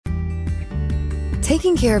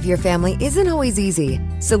Taking care of your family isn't always easy,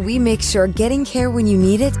 so we make sure getting care when you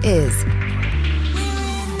need it is.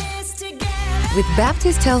 With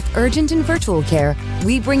Baptist Health Urgent and Virtual Care,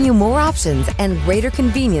 we bring you more options and greater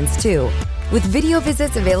convenience, too. With video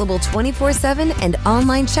visits available 24/7 and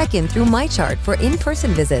online check-in through MyChart for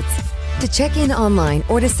in-person visits. To check in online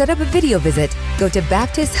or to set up a video visit, go to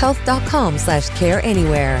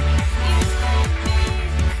baptisthealth.com/careanywhere.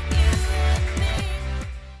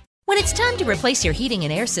 When it's time to replace your heating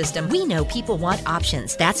and air system, we know people want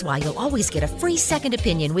options. That's why you'll always get a free second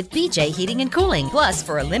opinion with BJ Heating and Cooling. Plus,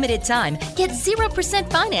 for a limited time, get 0%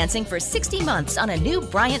 financing for 60 months on a new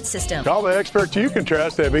Bryant system. Call the experts you can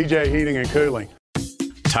trust at BJ Heating and Cooling.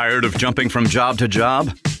 Tired of jumping from job to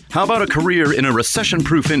job? How about a career in a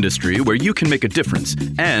recession-proof industry where you can make a difference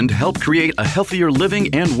and help create a healthier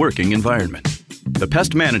living and working environment? The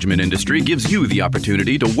pest management industry gives you the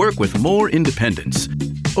opportunity to work with more independence.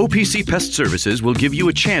 OPC Pest Services will give you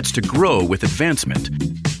a chance to grow with advancement.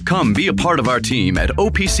 Come be a part of our team at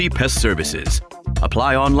OPC Pest Services.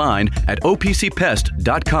 Apply online at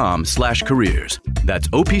opcpest.com/careers. That's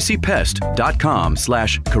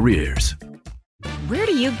opcpest.com/careers. Where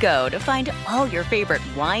do you go to find all your favorite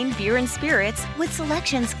wine, beer, and spirits with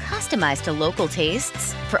selections customized to local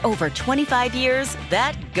tastes? For over 25 years,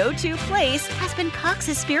 that go-to place has been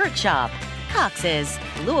Cox's Spirit Shop. Cox's,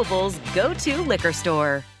 Louisville's go-to liquor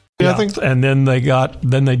store. Yeah, I think, and then they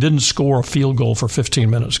didn't score a field goal for 15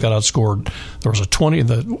 minutes. Got outscored. There was a 20.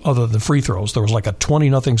 Other than free throws, there was like a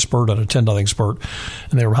 20-0 spurt and a 10-0 spurt,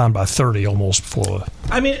 and they were behind by 30 almost before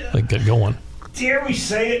they get going. Dare we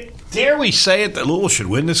say it? Dare we say it that Louisville should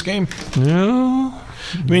win this game? Yeah.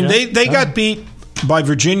 I mean, they got beat by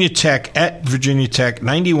Virginia Tech at Virginia Tech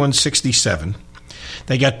 91-67.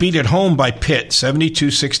 They got beat at home by Pitt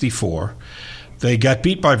 72-64. They got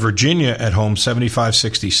beat by Virginia at home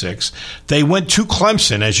 75-66. They went to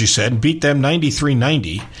Clemson, as you said, and beat them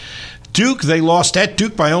 93-90. Duke, they lost at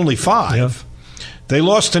Duke by only 5. Yeah. They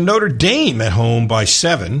lost to Notre Dame at home by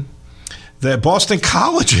 7. The Boston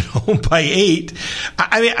College at home by 8.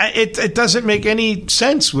 I mean, it doesn't make any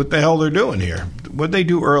sense what the hell they're doing here. What they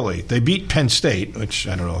do early, they beat Penn State, which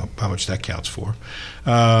I don't know how much that counts for,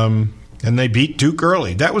 and they beat Duke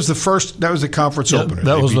early. That was the first. That was the conference opener.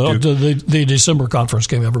 That was the December conference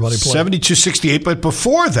game everybody played. 72-68. But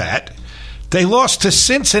before that, they lost to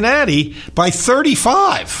Cincinnati by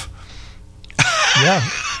 35. Yeah,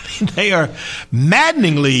 they are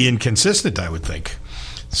maddeningly inconsistent, I would think.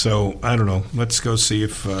 So, I don't know. Let's go see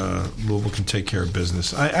if Louisville can take care of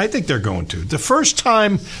business. I think they're going to. The first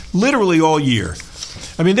time literally all year.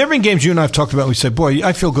 I mean, there have been games you and I have talked about. We said, boy,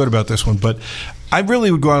 I feel good about this one. But I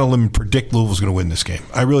really would go out on a limb and predict Louisville's going to win this game.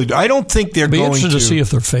 I really do. I don't think they're going to. Be interested to see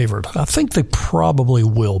if they're favored. I think they probably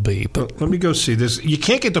will be. But let me go see this. You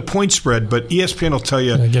can't get the point spread, but ESPN will tell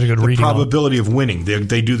you get a good the probability of winning.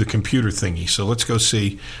 They do the computer thingy. So let's go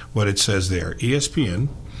see what it says there. ESPN.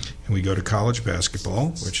 And we go to college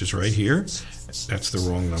basketball, which is right here. That's the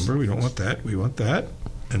wrong number. We don't want that. We want that.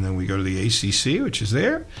 And then we go to the ACC, which is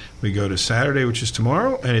there. We go to Saturday, which is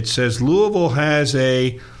tomorrow. And it says Louisville has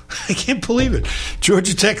I can't believe it.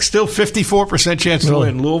 Georgia Tech still 54% chance to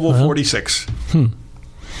win. Louisville 46.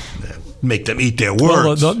 Make them eat their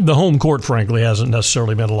words. Well, the home court, frankly, hasn't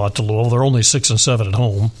necessarily meant a lot to Louisville. They're only 6-7 at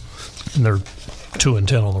home, and they're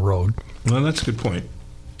 2-10 on the road. Well, that's a good point.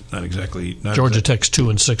 Not exactly. Georgia Tech's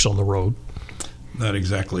 2-6 on the road. Not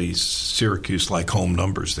exactly Syracuse-like home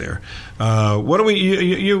numbers there. What do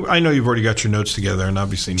we? I know you've already got your notes together, and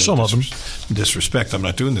obviously some of them. Disrespect. I'm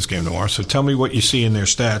not doing this game tomorrow. So tell me what you see in their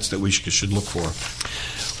stats that we should look for.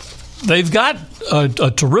 They've got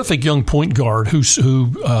a terrific young point guard who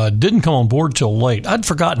didn't come on board till late. I'd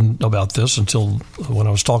forgotten about this until when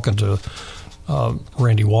I was talking to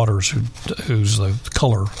Randy Waters, who's the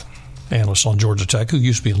color analyst on Georgia Tech, who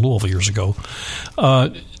used to be in Louisville years ago.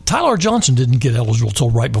 Tyler Johnson didn't get eligible till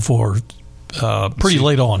right before, pretty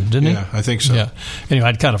late on, didn't he? Yeah, I think so. Yeah. Anyway,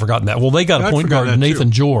 I'd kind of forgotten that. Well, they got a point guard,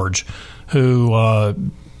 Nathan George, who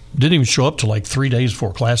didn't even show up till like 3 days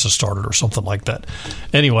before classes started or something like that.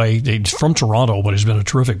 Anyway, he's from Toronto, but he's been a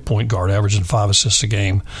terrific point guard, averaging 5 assists a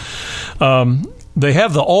game. They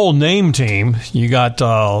have the all-name team. You got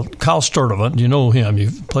Kyle Sturdivant. You know him.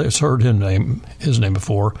 You've heard his name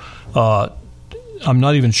before. I'm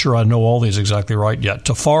not even sure I know all these exactly right yet.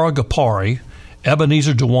 Tafara Gapari,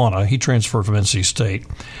 Ebenezer Duwana, he transferred from NC State,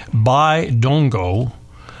 Bai Dongo,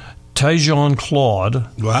 Tejon Claude,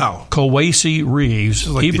 wow, Kawasi Reeves,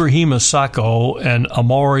 like Ibrahima Sacco, and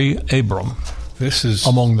Amari Abram. This is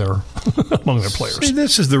among their players. See,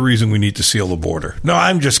 this is the reason we need to seal the border. No,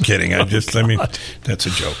 I'm just kidding. I mean, that's a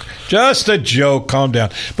joke. Just a joke. Calm down.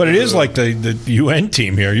 But it is like the UN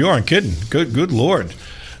team here. You aren't kidding. Good Lord.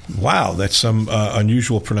 Wow, that's some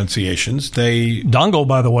unusual pronunciations. Dongo,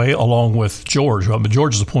 by the way, along with George.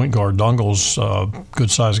 George is a point guard. Dongo's a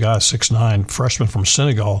good-sized guy, 6'9", freshman from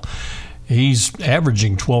Senegal. He's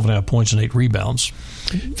averaging 12.5 points and 8 rebounds.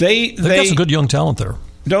 They've got some good young talent there.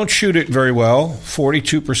 Don't shoot it very well,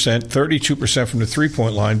 42%, 32% from the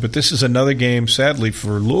three-point line, but this is another game, sadly,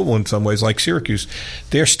 for Louisville in some ways, like Syracuse.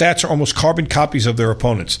 Their stats are almost carbon copies of their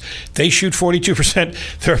opponents. They shoot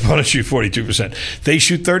 42%, their opponents shoot 42%. They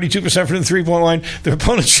shoot 32% from the three-point line, their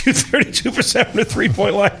opponents shoot 32% from the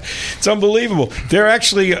three-point line. It's unbelievable. They're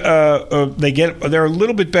actually they're a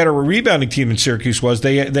little bit better a rebounding team than Syracuse was.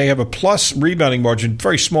 They have a plus rebounding margin,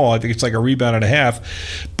 very small. I think it's like a rebound and a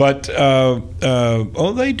half, but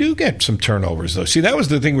they do get some turnovers, though. See, that was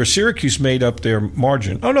the thing where Syracuse made up their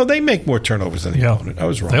margin. Oh, no, they make more turnovers than the opponent. I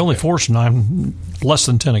was wrong. They only force less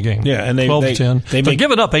than 10 a game. Yeah, and 12 to 10. They're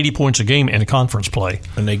giving up 80 points a game in conference play.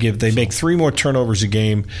 And they make 3 more turnovers a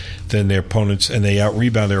game than their opponents, and they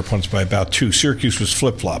out-rebound their opponents by about 2. Syracuse was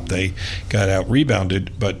flip-flop. They got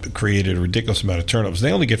out-rebounded but created a ridiculous amount of turnovers.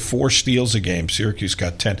 They only get 4 steals a game. Syracuse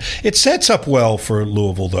got 10. It sets up well for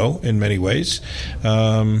Louisville, though, in many ways.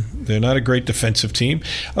 They're not a great defensive team.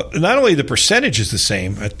 Not only the percentage is the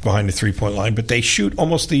same behind the three-point line, but they shoot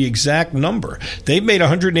almost the exact number. They've made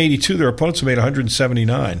 182. Their opponents have made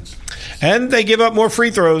 179. And they give up more free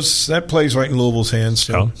throws. That plays right in Louisville's hands.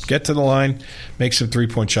 So get to the line, make some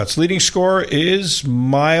three-point shots. Leading scorer is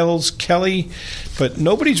Miles Kelly, but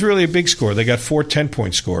nobody's really a big scorer. They got 4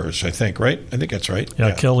 10-point scorers, I think, right? I think that's right.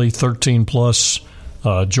 Yeah. Kelly 13-plus,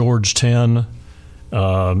 George 10,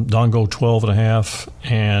 Dongo 12.5,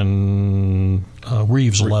 and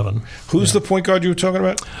Reeves 11. Who's the point guard you were talking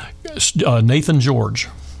about? Nathan George.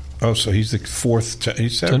 Oh, so he's the fourth.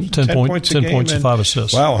 He's 10 points and 5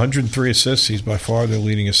 assists. Wow, 103 assists. He's by far their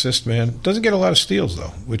leading assist man. Doesn't get a lot of steals,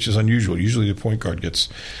 though, which is unusual. Usually the point guard gets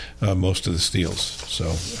most of the steals.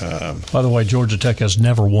 So, by the way, Georgia Tech has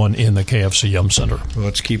never won in the KFC Yum Center. Well,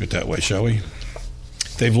 let's keep it that way, shall we?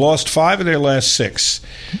 They've lost 5 of their last 6.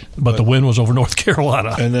 But the win was over North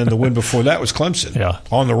Carolina. And then the win before that was Clemson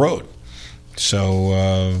on the road.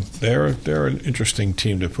 So they're an interesting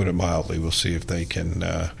team, to put it mildly. We'll see if they can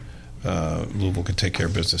Louisville can take care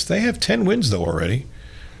of business. They have 10 wins, though, already.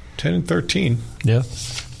 10-13. Yeah.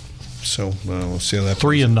 So we'll see how that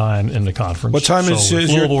 3-9 in the conference. What time is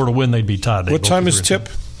Louisville were to win, they'd be tied. What time is tip?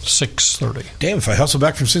 6:30. Damn, if I hustle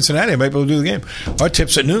back from Cincinnati, I might be able to do the game. Our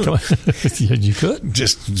tip's at noon. You could.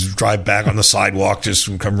 Just drive back on the sidewalk,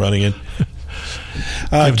 just come running in.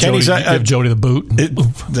 Give Jody the boot.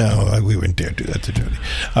 No, we wouldn't dare do that to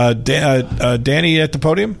Jody. Danny at the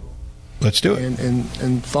podium? Let's do it.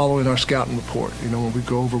 And following our scouting report, when we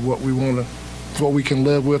go over what we want to, what we can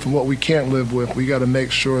live with and what we can't live with, we got to make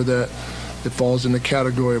sure that it falls in the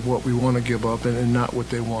category of what we want to give up and not what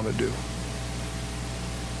they want to do.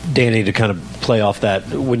 Danny, to kind of play off that,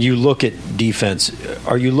 when you look at defense,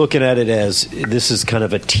 are you looking at it as this is kind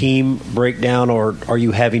of a team breakdown, or are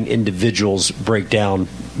you having individuals break down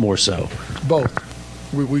more so? Both.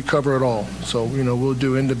 We cover it all. So, we'll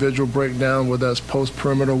do individual breakdown, whether that's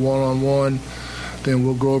post-perimeter, one-on-one. Then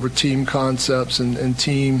we'll go over team concepts and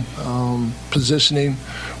team positioning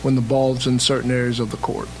when the ball's in certain areas of the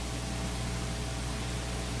court.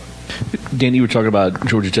 Danny, you were talking about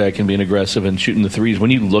Georgia Tech and being aggressive and shooting the threes.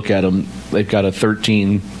 When you look at them, they've got a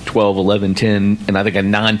 13, 12, 11, 10, and I think a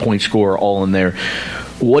 9-point score all in there.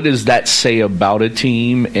 What does that say about a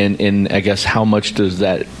team, and I guess how much does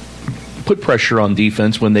that put pressure on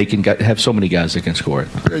defense when they can have so many guys that can score it?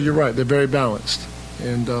 Yeah, you're right. They're very balanced.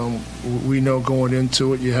 And we know going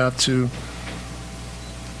into it, you have to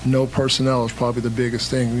know personnel is probably the biggest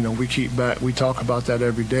thing. We talk about that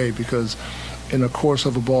every day, because in the course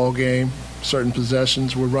of a ball game, certain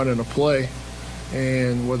possessions, we're running a play,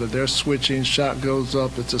 and whether they're switching, shot goes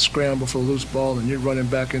up, it's a scramble for a loose ball, and you're running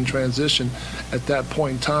back in transition. At that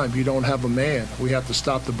point in time, you don't have a man. We have to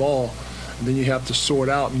stop the ball, and then you have to sort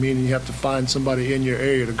out, meaning you have to find somebody in your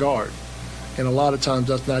area to guard. And a lot of times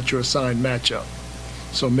that's not your assigned matchup.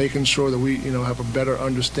 So making sure that we, have a better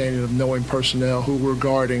understanding of knowing personnel, who we're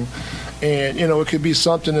guarding. And, it could be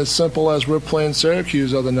something as simple as we're playing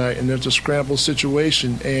Syracuse the other night, and there's a scramble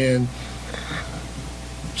situation, and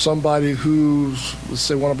somebody who's, let's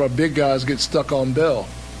say one of our big guys gets stuck on Bell,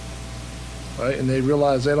 right? And they don't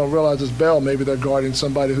realize it's Bell. Maybe they're guarding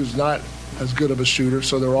somebody who's not as good of a shooter,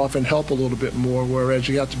 so they're often help a little bit more, whereas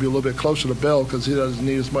you have to be a little bit closer to Bell because he doesn't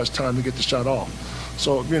need as much time to get the shot off.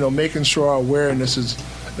 So, making sure our awareness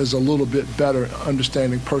is a little bit better,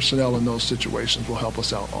 understanding personnel in those situations will help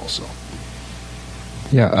us out also.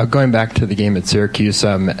 Yeah, going back to the game at Syracuse,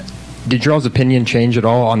 did your all's opinion change at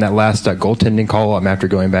all on that last goaltending call after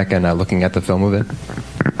going back and looking at the film of it?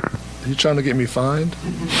 Are you trying to get me fined?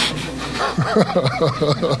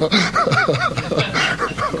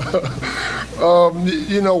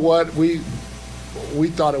 You know what? We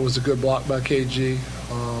thought it was a good block by KG,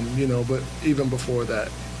 but even before that,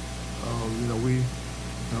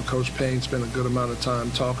 Coach Payne spent a good amount of time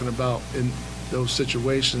talking about in those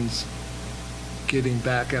situations getting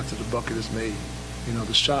back after the bucket is made.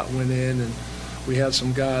 The shot went in, and we had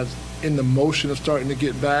some guys in the motion of starting to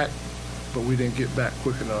get back, but we didn't get back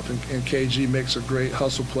quick enough. And KG makes a great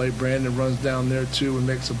hustle play. Brandon runs down there, too, and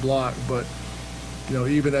makes a block. But,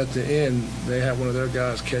 even at the end, they had one of their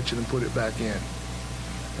guys catch it and put it back in.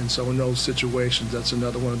 And so in those situations, that's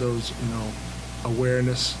another one of those,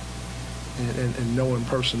 awareness and knowing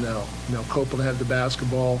personnel. Copeland had the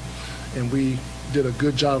basketball, and we did a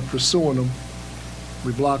good job of pursuing them.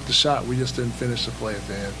 We blocked the shot. We just didn't finish the play at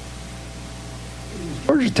the end.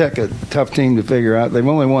 Georgia Tech, a tough team to figure out. They've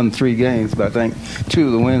only won 3 games, but I think 2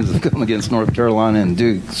 of the wins have come against North Carolina and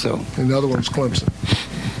Duke. And the other one's Clemson.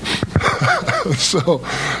 So,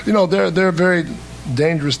 they're a very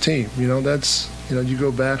dangerous team. You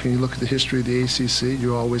go back and you look at the history of the ACC.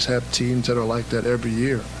 You always have teams that are like that every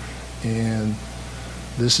year, and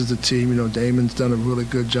this is a team. Damon's done a really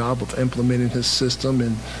good job of implementing his system,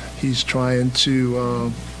 and he's trying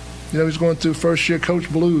to. He's going through first-year coach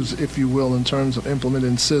blues, if you will, in terms of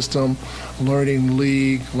implementing system, learning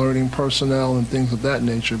league, learning personnel, and things of that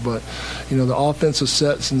nature. But, the offensive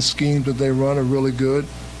sets and schemes that they run are really good.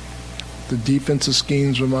 The defensive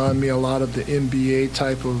schemes remind me a lot of the NBA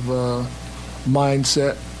type of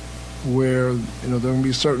mindset where, there are going to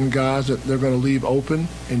be certain guys that they're going to leave open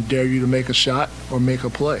and dare you to make a shot or make a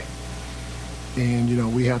play. And,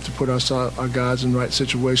 we have to put our guys in the right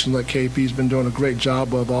situations like KP's been doing a great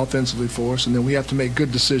job of offensively for us, and then we have to make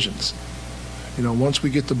good decisions. Once we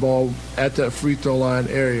get the ball at that free throw line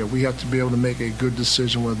area, we have to be able to make a good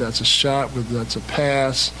decision, whether that's a shot, whether that's a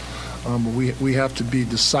pass. We have to be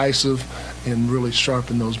decisive and really sharp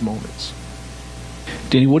in those moments.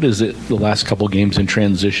 Danny, what is it the last couple games in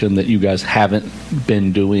transition that you guys haven't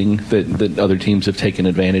been doing that other teams have taken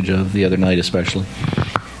advantage of the other night especially?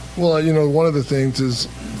 Well, one of the things is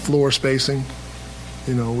floor spacing.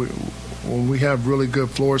 When we have really good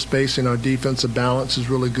floor spacing, our defensive balance is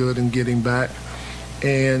really good in getting back.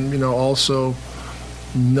 And, also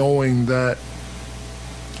knowing that,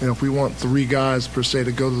 if we want 3 guys, per se,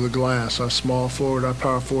 to go to the glass, our small forward, our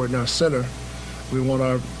power forward, and our center, we want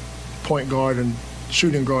our point guard and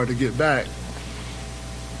shooting guard to get back.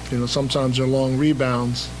 Sometimes they're long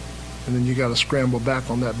rebounds, and then you got to scramble back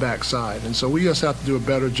on that backside. And so we just have to do a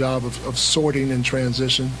better job of sorting in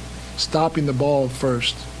transition, stopping the ball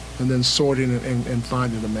first, and then sorting and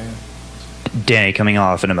finding a man. Danny, coming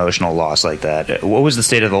off an emotional loss like that, what was the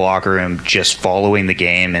state of the locker room just following the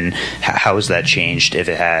game, and how has that changed, if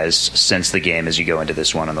it has, since the game as you go into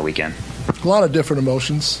this one on the weekend? A lot of different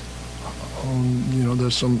emotions.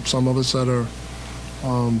 There's some of us that are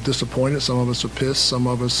disappointed, some of us are pissed, some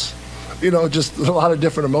of us, just a lot of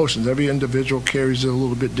different emotions. Every individual carries it a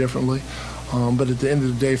little bit differently. But at the end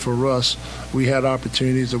of the day, for us, we had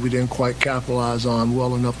opportunities that we didn't quite capitalize on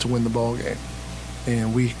well enough to win the ball game.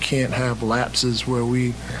 And we can't have lapses where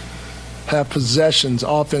we have possessions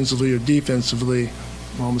offensively or defensively,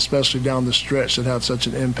 especially down the stretch, that have such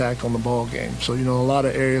an impact on the ball game. So, a lot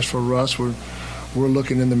of areas for us, we're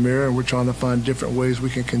looking in the mirror and we're trying to find different ways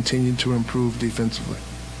we can continue to improve defensively.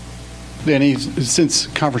 Danny, since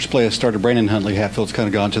conference play has started, Brandon Huntley Hatfield's kind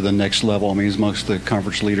of gone to the next level. I mean, he's amongst the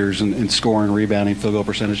conference leaders in scoring, rebounding, field goal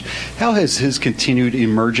percentage. How has his continued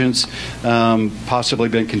emergence possibly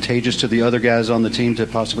been contagious to the other guys on the team to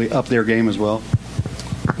possibly up their game as well?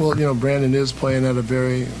 Well, Brandon is playing at a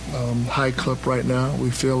very high clip right now.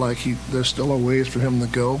 We feel like there's still a ways for him to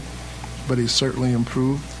go, but he's certainly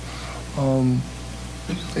improved. And,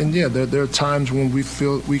 there are times when we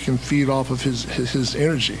feel we can feed off of his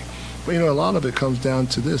energy. But, a lot of it comes down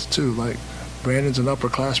to this, too. Like, Brandon's an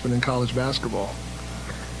upperclassman in college basketball.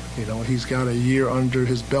 He's got a year under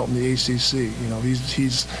his belt in the ACC.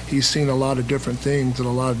 He's seen a lot of different things that a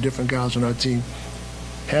lot of different guys on our team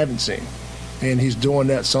haven't seen. And he's doing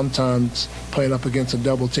that sometimes playing up against a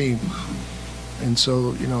double team. And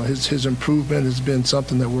so, his improvement has been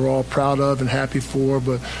something that we're all proud of and happy for,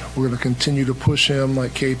 but we're going to continue to push him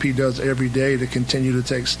like KP does every day to continue to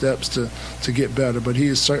take steps to get better. But he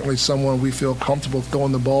is certainly someone we feel comfortable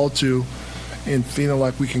throwing the ball to and feeling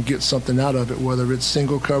like we can get something out of it, whether it's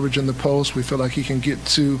single coverage in the post, we feel like he can get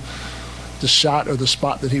to the shot or the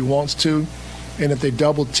spot that he wants to. And if they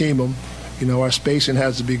double team him, our spacing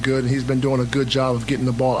has to be good, and he's been doing a good job of getting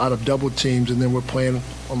the ball out of double teams, and then we're playing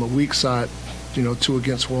on the weak side, 2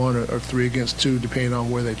 against 1 or 3 against 2, depending on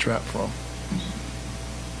where they trap from.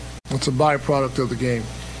 It's a byproduct of the game.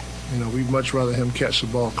 We'd much rather him catch the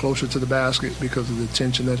ball closer to the basket because of the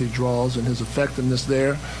attention that he draws and his effectiveness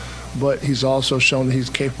there. But he's also shown that he's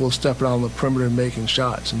capable of stepping out on the perimeter and making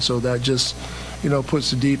shots. And so that just,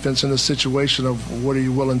 puts the defense in a situation of what are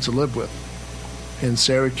you willing to live with. And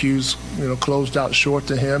Syracuse, closed out short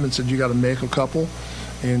to him and said, you got to make a couple.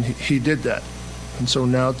 And he did that. And so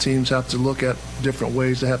now teams have to look at different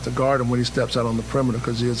ways to have to guard him when he steps out on the perimeter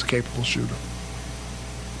because he is a capable shooter.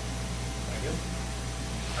 Very good.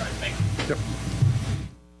 All right, thank you. Yep.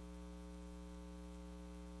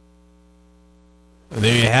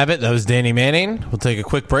 There you have it. That was Danny Manning. We'll take a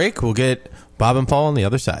quick break. We'll get Bob and Paul on the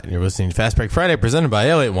other side. You're listening to Fast Break Friday, presented by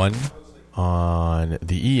L81 on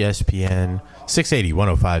the ESPN 680,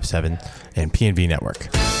 105.7 and PNV Network.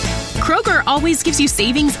 Kroger always gives you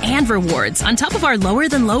savings and rewards on top of our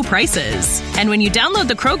lower-than-low prices. And when you download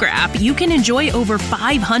the Kroger app, you can enjoy over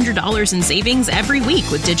 $500 in savings every week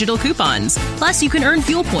with digital coupons. Plus, you can earn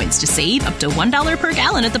fuel points to save up to $1 per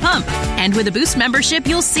gallon at the pump. And with a Boost membership,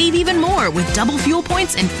 you'll save even more with double fuel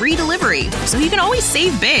points and free delivery. So you can always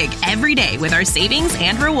save big every day with our savings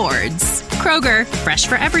and rewards. Kroger, fresh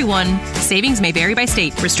for everyone. Savings may vary by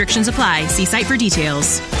state. Restrictions apply. See site for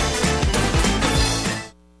details.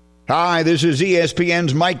 Hi, this is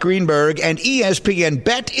ESPN's Mike Greenberg, and ESPN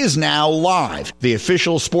Bet is now live. The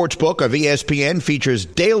official sportsbook of ESPN features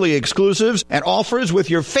daily exclusives and offers with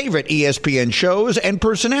your favorite ESPN shows and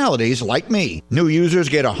personalities like me. New users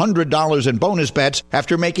get $100 in bonus bets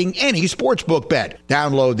after making any sportsbook bet.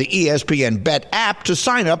 Download the ESPN Bet app to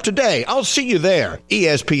sign up today. I'll see you there.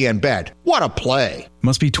 ESPN Bet. What a play.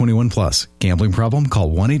 Must be 21 plus. Gambling problem?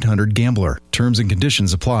 Call 1-800-GAMBLER. Terms and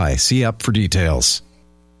conditions apply. See app for details.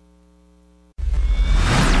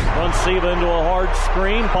 Runs Siva into a hard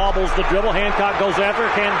screen, bobbles the dribble. Hancock goes after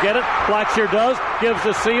it, can't get it. Blackshear does, gives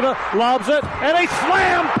to Siva, lobs it, and a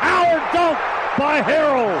slam-powered dunk by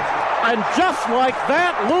Harold. And just like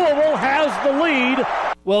that, Louisville has the lead.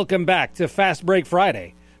 Welcome back to Fast Break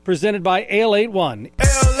Friday, presented by Ale-8-1.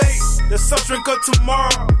 Ale-8, the soft drink of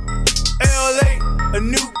tomorrow. Ale-8, a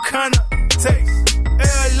new kind of taste.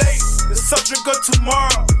 Ale-8, the soft drink of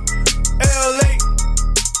tomorrow. Ale-8.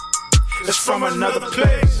 It's from another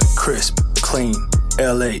place. Crisp, clean,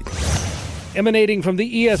 L8. Emanating from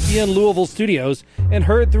the ESPN Louisville studios and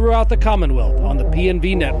heard throughout the Commonwealth on the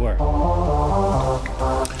PNV Network.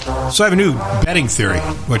 So I have a new betting theory,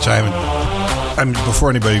 which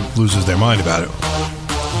before anybody loses their mind about it,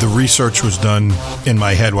 the research was done in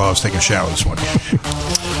my head while I was taking a shower this morning.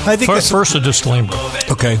 I think first a disclaimer.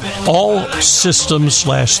 Okay. All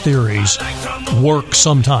systems/theories work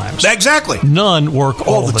sometimes. Exactly. None work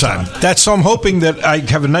all the time. So I'm hoping that I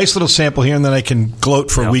have a nice little sample here and then I can gloat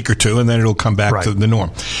for a week or two and then it'll come back to the norm.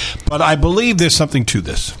 But I believe there's something to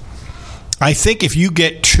this. I think if you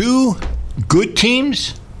get 2 good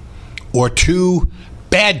teams or 2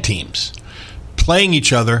 bad teams playing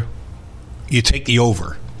each other, you take the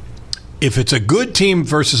over. If it's a good team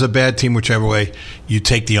versus a bad team, whichever way, you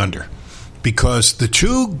take the under. Because the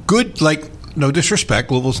 2 good, no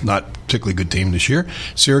disrespect, Louisville's not a particularly good team this year.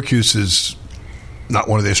 Syracuse is not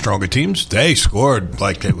one of their stronger teams. They scored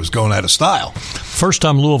like it was going out of style. First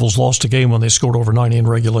time Louisville's lost a game when they scored over 90 in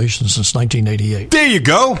regulation since 1988. There you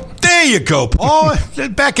go, Paul.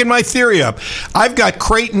 Backing my theory up. I've got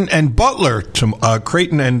Creighton and Butler,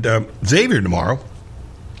 Creighton and Xavier tomorrow.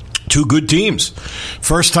 2 good teams.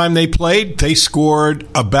 First time they played, they scored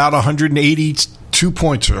about 182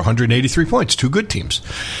 points or 183 points. 2 good teams.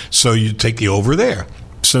 So you take the over there.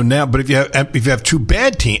 So now, but if you have 2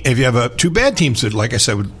 bad teams, two bad teams that, like I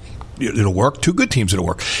said, it'll work. 2 good teams, it'll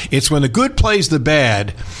work. It's when the good plays the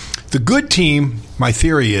bad. The good team, my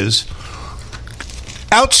theory is,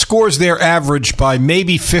 outscores their average by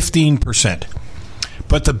maybe 15%.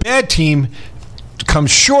 But the bad team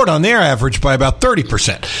comes short on their average by about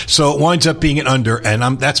 30%. So it winds up being an under,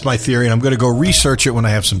 and that's my theory, and I'm going to go research it when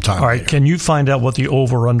I have some time. All right, can you find out what the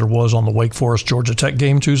over-under was on the Wake Forest-Georgia Tech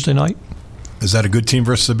game Tuesday night? Is that a good team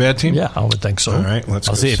versus a bad team? Yeah, I would think so. All right,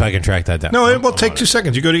 I'll see if I can track that down. No, it will take 2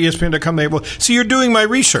 seconds. You go to ESPN.com. See, you're doing my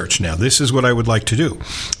research now. This is what I would like to do.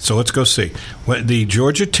 So let's go see. The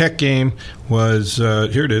Georgia Tech game was,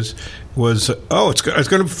 here it is, was, I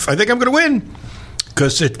think I'm going to win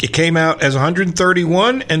because it came out as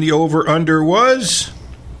 131 and the over-under was,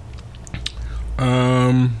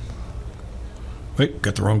 wait,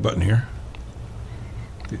 got the wrong button here.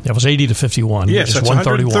 It was 80-51. Yes, that's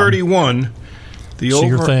 131. So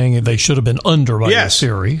you're saying they should have been under by the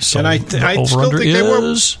series. So and I still think they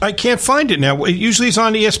were. I can't find it now. Usually it's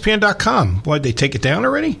on ESPN.com. Why, did they take it down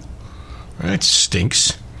already? That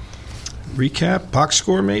stinks. Recap, box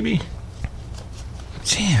score maybe?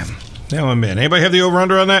 Damn. Now I'm in. Anybody have the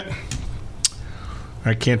over-under on that?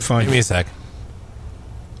 I can't find it. Give me a sec.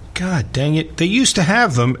 God dang it. They used to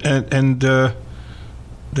have them, and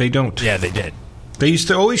they don't. Yeah, they did. They used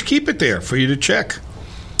to always keep it there for you to check.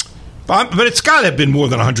 But it's got to have been more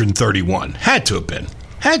than 131. Had to have been.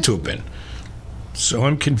 So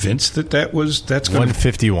I'm convinced that's going to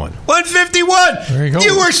 151. 151. There you go.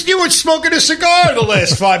 You were smoking a cigar the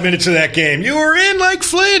last 5 minutes of that game. You were in like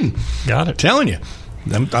Flynn. Got it. Telling you.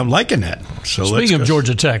 I'm liking that. So speaking of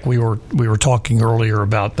Georgia Tech, we were talking earlier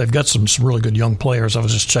about they've got some really good young players. I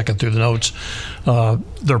was just checking through the notes.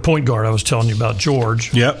 Their point guard, I was telling you about,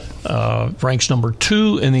 George. Yep. Ranks number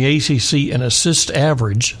 2 in the ACC in assist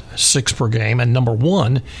average, 6 per game, and number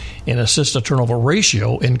 1 in assist to turnover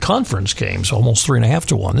ratio in conference games, almost 3.5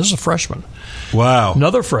 to 1. This is a freshman. Wow.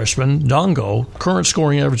 Another freshman, Dongo, current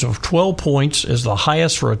scoring average of 12 points is the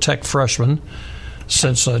highest for a Tech freshman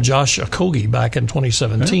since Josh Okogie back in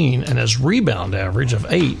 2017, and his rebound average of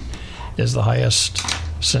 8 is the highest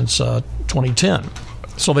since 2010.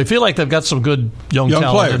 So they feel like they've got some good young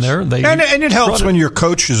talent players in there. And it helps when your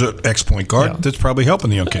coach is an ex-point guard. Yeah. That's probably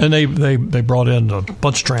helping the young kid. And they brought in a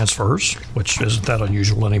bunch of transfers, which isn't that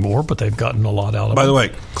unusual anymore, but they've gotten a lot out of it. By the way,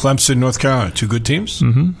 Clemson, North Carolina, 2 good teams.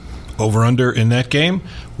 Mm-hmm. Over-under in that game,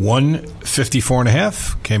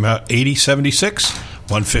 154.5, came out 80-76,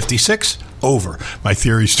 156. Over. My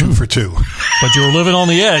theory's 2 for 2. But you were living on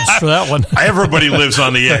the edge for that one. Everybody lives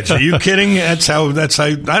on the edge. Are you kidding? That's how.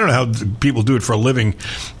 I don't know how people do it for a living,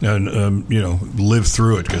 and live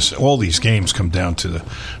through it, because all these games come down to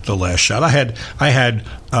the last shot. I had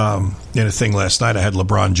in a thing last night. I had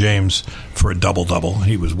LeBron James for a double-double.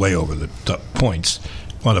 He was way over the points.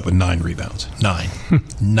 Wound up with 9 rebounds.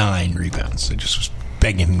 9 rebounds. I just was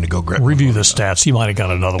begging him to go grab. Review the stats. He might have got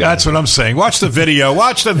another one. That's what I'm saying. Watch the video. All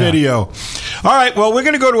right. Well, we're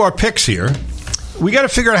going to go to our picks here. We got to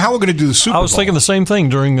figure out how we're going to do the Super Bowl. I was thinking the same thing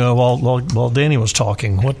during while Danny was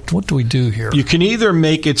talking. What do we do here? You can either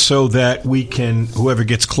make it so that we can, whoever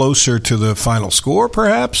gets closer to the final score,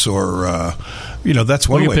 perhaps, or that's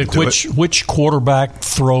one way to do it. Which quarterback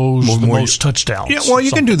throws the most touchdowns? Yeah, well,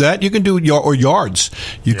 you can do that. You can do yards.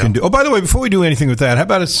 You can do. Oh, by the way, before we do anything with that, how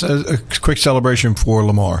about a quick celebration for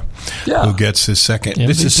Lamar, who gets his second? MVP.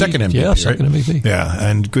 This is his second MVP, right? Second MVP. Yeah,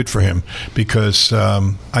 and good for him, because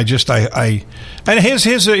and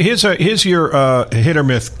here's your hit or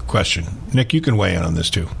myth question. Nick, you can weigh in on this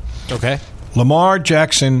too. Okay. Lamar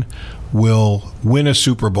Jackson will win a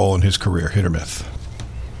Super Bowl in his career. Hit or myth?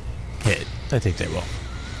 Hit. I think they will.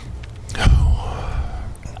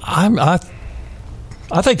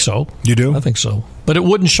 I think so. You do? I think so. But it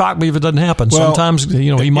wouldn't shock me if it doesn't happen. Well, sometimes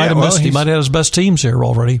he might have missed. He might have had his best teams here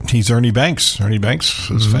already. He's Ernie Banks. Ernie Banks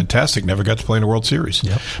was fantastic. Never got to play in a World Series.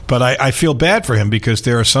 Yep. But I feel bad for him, because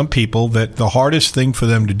there are some people that the hardest thing for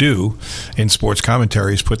them to do in sports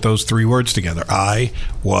commentary is put those 3 words together. I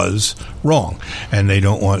was wrong. And they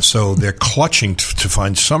don't want, so they're clutching to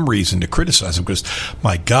find some reason to criticize him, because,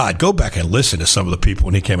 my God, go back and listen to some of the people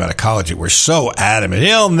when he came out of college that were so adamant.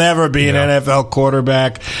 He'll never be an NFL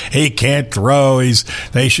quarterback. He can't throw.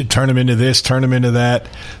 They should turn him into this, turn him into that.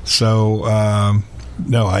 So,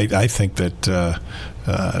 no, I think that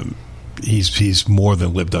he's more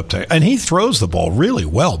than lived up to it. And he throws the ball really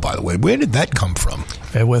well, by the way. Where did that come from?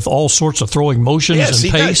 And with all sorts of throwing motions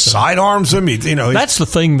and pace. Sidearms him. That's the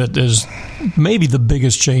thing that is maybe the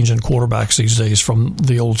biggest change in quarterbacks these days from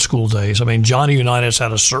the old school days. I mean, Johnny Unitas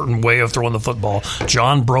had a certain way of throwing the football.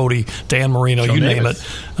 John Brody, Dan Marino, you name it.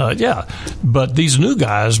 But these new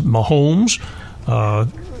guys, Mahomes,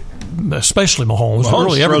 especially Mahomes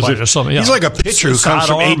really everybody does something. He's like a pitcher who comes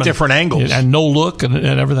from 8 different angles and no look and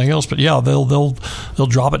everything else. But they'll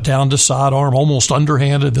drop it down to sidearm, almost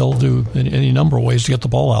underhanded. They'll do any number of ways to get the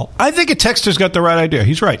ball out. I think a texter's got the right idea.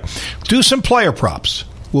 He's right. Do some player props.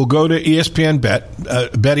 We'll go to ESPN Bet,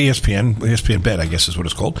 Bet ESPN Bet, I guess is what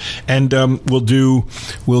it's called, and we'll do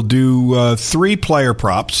 3 player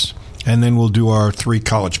props. and then we'll do our 3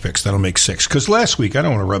 college picks. That'll make 6. Because last week, I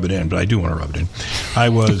don't want to rub it in, but I do want to rub it in. I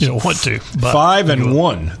was you don't want to, but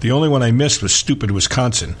 5-1. The only one I missed was stupid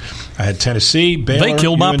Wisconsin. I had Tennessee, Baylor, They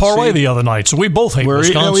killed my UNC. parlay the other night, so we both hate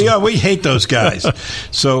Wisconsin. We hate those guys.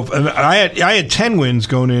 So I had 10 wins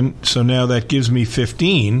going in, so now that gives me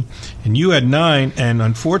 15, and you had 9, and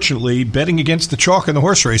unfortunately, betting against the chalk in the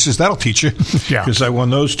horse races, that'll teach you, because I won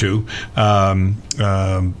those 2.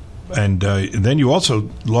 And then you also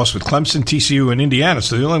lost with Clemson, TCU, and Indiana.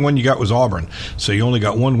 So the only one you got was Auburn. So you only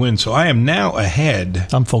got 1 win. So I am now ahead.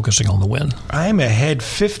 I'm focusing on the win. I am ahead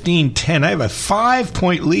 15-10. I have a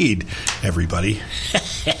 5-point lead, everybody.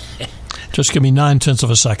 Just give me 9/10 of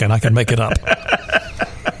a second. I can make it up.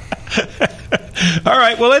 All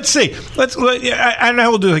right, well, let's see. I don't know how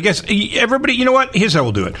we'll do it. I guess everybody, you know what? Here's how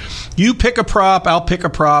we'll do it. You pick a prop, I'll pick a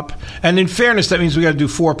prop. And in fairness, that means we got to do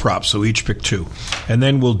 4 props, so each pick 2. And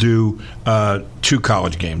then we'll do 2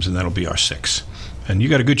 college games, and that'll be our 6. And you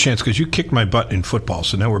got a good chance because you kicked my butt in football,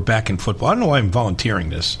 so now we're back in football. I don't know why I'm volunteering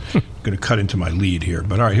this. I'm going to cut into my lead here.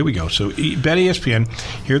 But all right, here we go. So bet ESPN.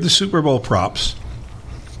 Here are the Super Bowl props.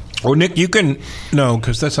 Or, Nick, you can – no,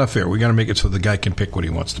 because that's not fair. We got to make it so the guy can pick what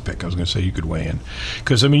he wants to pick. I was going to say you could weigh in.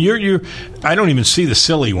 Because, I mean, you're I don't even see the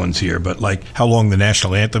silly ones here, but, like, how long the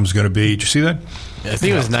national anthem is going to be. Did you see that? I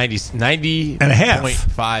think it was 90 and a half.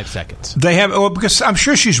 0.5 seconds. They have because I'm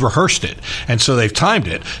sure she's rehearsed it, and so they've timed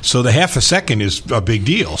it. So the half a second is a big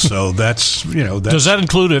deal. So that's Does that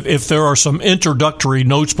include if there are some introductory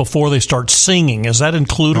notes before they start singing? Is that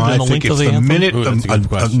included in the length of the anthem?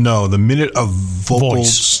 The minute of vocal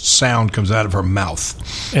sound comes out of her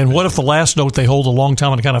mouth. And what if the last note they hold a long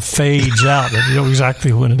time and it kind of fades out, and you know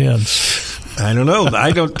exactly when it ends? I don't know.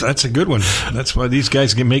 That's a good one. That's why these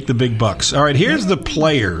guys can make the big bucks. All right, here's the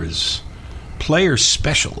player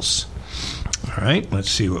specials. All right,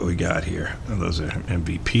 let's see what we got here. Those are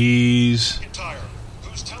MVPs.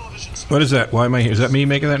 What is that? Why am I here? Is that me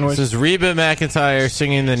making that noise? This is Reba McEntire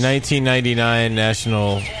singing the 1999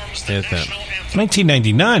 national anthem.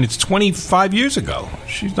 1999? It's 25 years ago.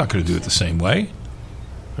 She's not going to do it the same way.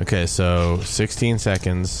 Okay, so 16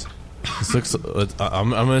 seconds. I'm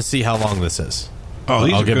going to see how long this is.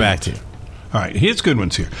 I'll get back to you. All right, here's good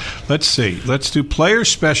ones here. Let's see. Let's do player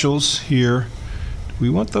specials here. Do we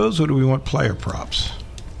want those or do we want player props?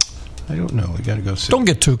 I don't know. We got to go see. Don't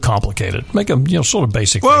get too complicated. Make them sort of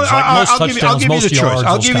basic things. Like I'll give you the choice.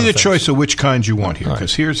 I'll give you the choice of which kinds you want here,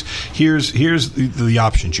 because here's the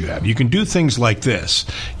options you have. You can do things like this.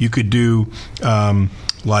 You could do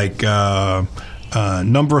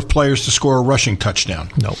number of players to score a rushing touchdown.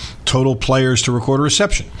 No. Total players to record a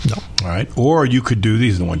reception. No. All right. Or you could do,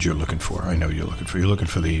 these are the ones you're looking for. I know you're looking for. You're looking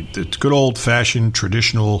for the good old-fashioned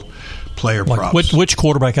traditional player props. Which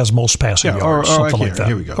quarterback has most passing yards, something like that.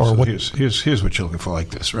 Here we go. So here's what you're looking for,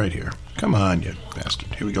 like this right here. Come on, you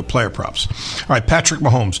bastard. Here we go, player props. All right, Patrick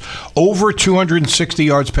Mahomes, over 260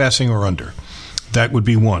 yards passing or under. That would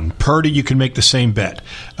be one. Purdy, you can make the same bet.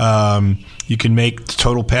 You can make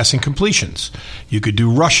total passing completions. You could do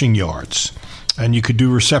rushing yards. And you could do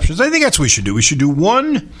receptions. I think that's what we should do. We should do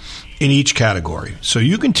one in each category. So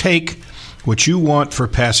you can take what you want for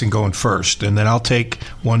passing going first, and then I'll take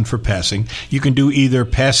one for passing. You can do either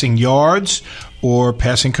passing yards or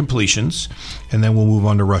passing completions, and then we'll move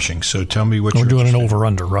on to rushing. So tell me what we're doing an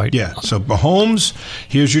over-under, right? Yeah. So Mahomes,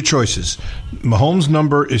 here's your choices. Mahomes'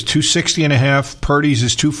 number is 260.5. Purdy's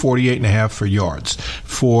is 248.5 for yards.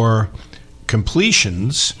 For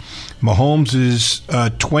completions, Mahomes is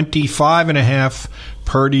 25.5.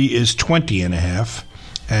 Purdy is 20.5.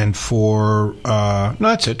 And for no,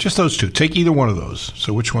 that's it. Just those two. Take either one of those.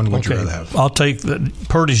 So which one would you rather have? I'll take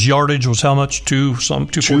Purdy's yardage was how much?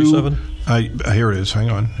 247. Here it is. Hang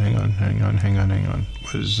on.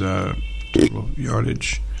 Was total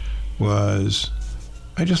yardage was?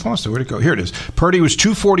 I just lost it. Where'd it go? Here it is. Purdy was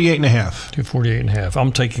 248.5. 248.5.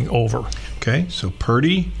 I'm taking over. Okay, so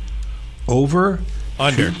Purdy over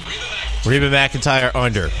under. Reba McEntire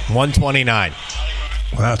under 129.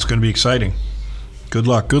 Wow, it's going to be exciting. Good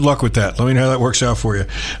luck. Good luck with that. Let me know how that works out for you.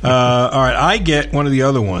 All right, I get one of the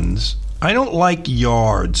other ones. I don't like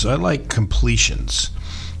yards. I like completions.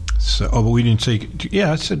 So, but we didn't say.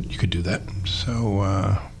 Yeah, I said you could do that.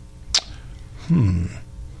 So,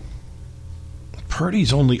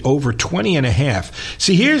 Purdy's only over 20.5.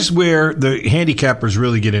 See, here's where the handicappers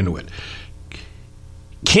really get into it.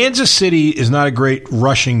 Kansas City is not a great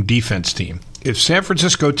rushing defense team. If San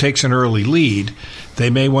Francisco takes an early lead,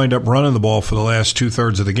 they may wind up running the ball for the last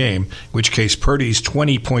 2/3 of the game, in which case Purdy's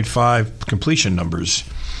 20.5 completion numbers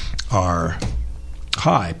are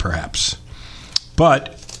high, perhaps.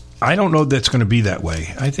 But I don't know that's going to be that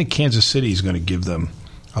way. I think Kansas City is going to give them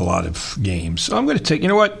a lot of games. So I'm going to take. You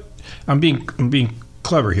know what? I'm being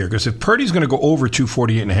clever here, because if Purdy's going to go over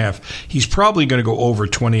 248.5, he's probably going to go over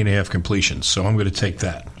 20.5 completions. So I'm going to take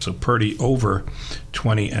that. So Purdy over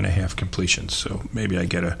 20.5 completions. So maybe I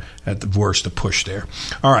get at the worst a push there.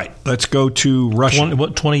 All right, let's go to rushing.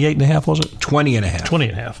 What 28.5 was it? 20.5.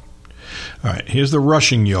 20.5. All right, here's the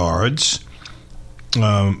rushing yards.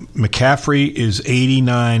 McCaffrey is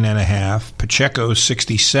 89.5. Pacheco is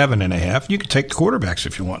 67.5. You can take the quarterbacks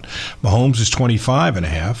if you want. Mahomes is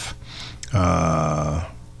 25.5. I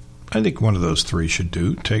think one of those three should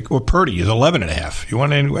do. Or Purdy is 11.5. You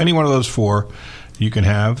want any one of those four, you can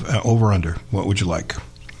have over under. What would you like?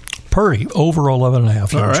 Purdy over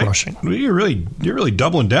 11.5 yards rushing. You're really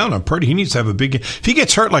doubling down on Purdy. He needs to have a big game. If he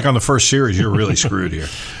gets hurt like on the first series, you're really screwed here.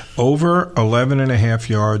 Over 11.5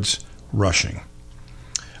 yards rushing.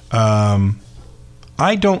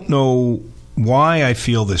 I don't know why I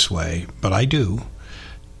feel this way, but I do.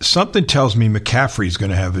 Something tells me McCaffrey's going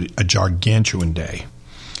to have a gargantuan day.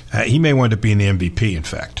 He may wind up being the MVP, in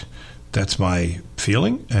fact. That's my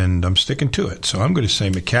feeling, and I'm sticking to it. So I'm going to say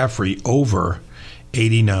McCaffrey over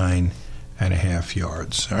 89.5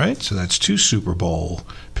 yards. All right, so that's 2 Super Bowl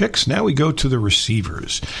picks. Now we go to the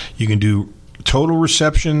receivers. You can do total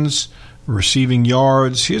receptions, receiving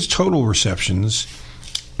yards. Here's total receptions.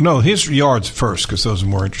 No, here's yards first, because those are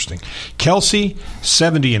more interesting. Kelsey,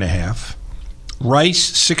 70.5.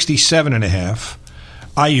 Rice, 67.5.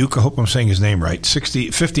 Ayuk, I hope I'm saying his name right,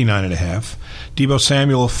 59.5. Deebo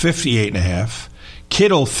Samuel, 58.5.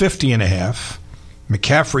 Kittle, 50.5.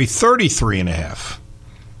 McCaffrey,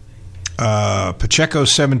 33.5. Pacheco,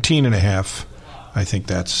 17.5. I think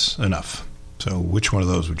that's enough. So which one of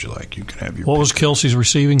those would you like? You can have your What was Kelsey's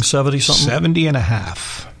receiving, 70-something?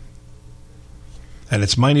 70.5. And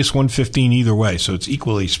it's minus 115 either way, so it's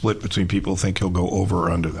equally split between people who think he'll go over or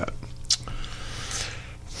under that.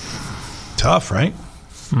 Tough, right?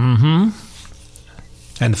 Mm-hmm.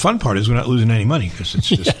 And the fun part is we're not losing any money, because it's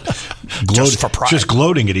just just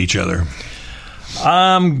gloating at each other.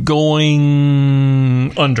 I'm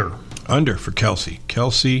going under. Under for Kelsey.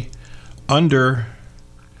 Kelsey under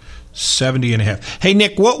 70.5. Hey,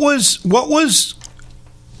 Nick, what was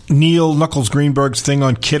Neil Knuckles Greenberg's thing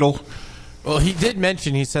on Kittle? Well, he did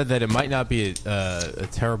mention, he said that it might not be a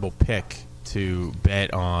terrible pick to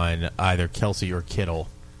bet on either Kelsey or Kittle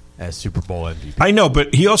as Super Bowl MVP. I know,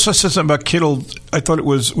 but he also said something about Kittle. I thought it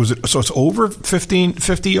was it, so it's over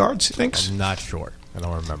 50 yards, he thinks? I'm not sure. I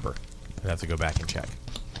don't remember. I'd have to go back and check.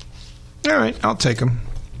 All right, I'll take him.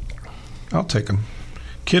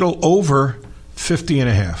 Kittle over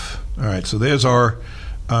 50.5. All right, so there's our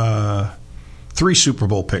 3 Super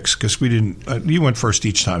Bowl picks, because we didn't. You went first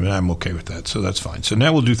each time, and I'm okay with that, so that's fine. So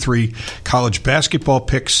now we'll do 3 college basketball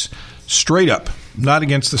picks straight up, not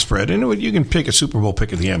against the spread. And you can pick a Super Bowl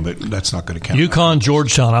pick at the end, but that's not going to count. UConn,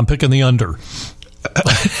 Georgetown. I'm picking the under.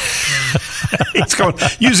 It's going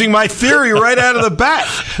using my theory right out of the bat.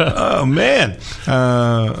 Oh man,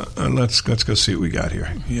 let's go see what we got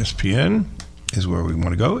here. ESPN is where we want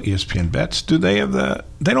to go. ESPN bets. Do they have the?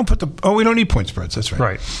 They don't put the. Oh, we don't need point spreads. That's right.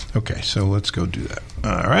 Right. Okay, so let's go do that.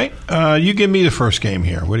 All right. You give me the first game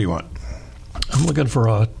here. What do you want? I'm looking for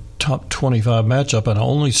a top 25 matchup, and I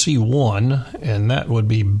only see one, and that would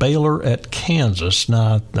be Baylor at Kansas.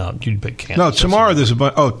 No, you'd pick Kansas. No, tomorrow there's a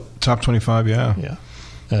bunch. Oh, top 25, yeah.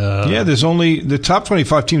 Yeah, there's only the top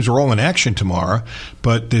 25 teams are all in action tomorrow,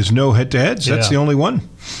 but there's no head-to-heads. That's the only one.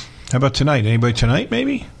 How about tonight? Anybody tonight,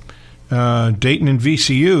 maybe? Dayton and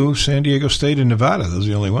VCU, San Diego State and Nevada. Those are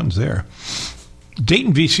the only ones there.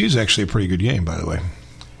 Dayton VCU is actually a pretty good game, by the way.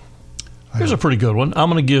 Here's a pretty good one. I'm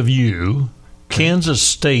going to give you Kansas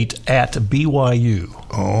State at BYU.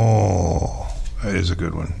 Oh, that is a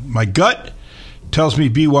good one. My gut tells me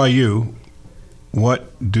BYU.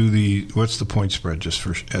 What's the point spread just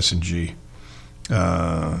for S&G?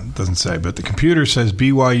 Doesn't say, but the computer says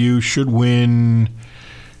BYU should win.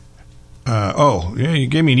 You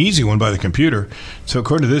gave me an easy one by the computer. So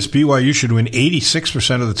according to this, BYU should win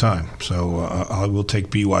 86% of the time. So I will take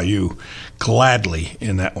BYU gladly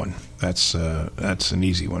in that one. That's an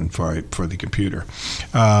easy one for the computer.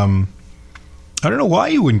 I don't know why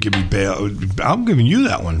you wouldn't give me Baylor. I'm giving you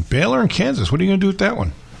that one. Baylor and Kansas. What are you going to do with that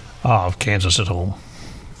one? Kansas at home.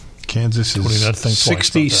 Kansas is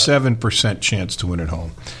 67% chance to win at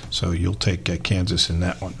home. So you'll take Kansas in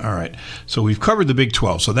that one. All right. So we've covered the Big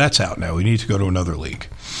 12. So that's out now. We need to go to another league.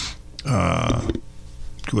 Where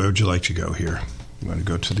would you like to go here? You want to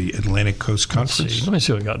go to the Atlantic Coast Conference? Let me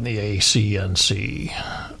see what I got in the ACNC.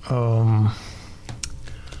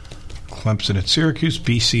 Clemson at Syracuse,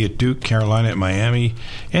 BC at Duke, Carolina at Miami,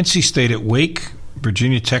 NC State at Wake,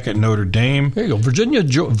 Virginia Tech at Notre Dame. There you go. Virginia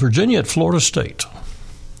at Florida State.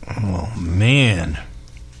 Oh, man.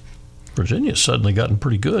 Virginia's suddenly gotten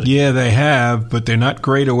pretty good. Yeah, they have, but they're not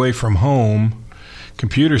great away from home.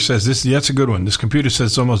 Computer says that's a good one. This computer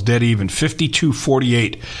says it's almost dead even,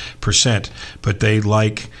 52.48%, but they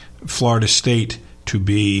like Florida State to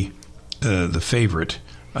be the favorite.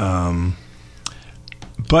 But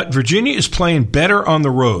Virginia is playing better on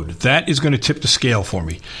the road. That is going to tip the scale for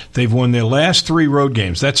me. They've won their last 3 road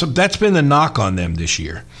games. That's been the knock on them this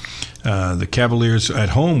year. The Cavaliers at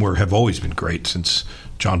home have always been great since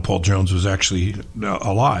John Paul Jones was actually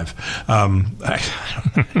alive.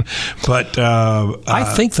 But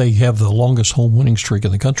I think they have the longest home winning streak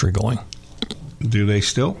in the country going. Do they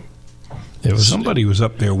still? Somebody was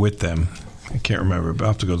up there with them. I can't remember, but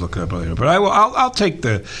I'll have to go look it up later. But I'll take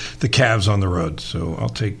the Cavs on the road. So I'll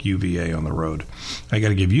take UVA on the road. I got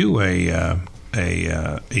to give you a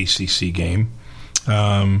ACC game.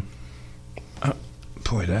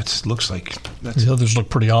 Boy, looks like the others look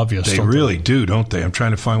pretty obvious. They really do, don't they? I'm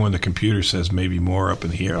trying to find one the computer says maybe more up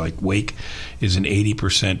in the air. Like Wake is an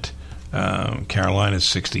 80%, Carolina's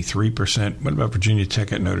 63%. What about Virginia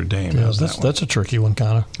Tech at Notre Dame? Yeah, that's a tricky one,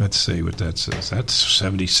 kind of. Let's see what that says. That's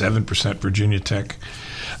 77% Virginia Tech.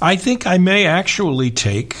 I think I may actually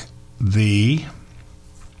take the.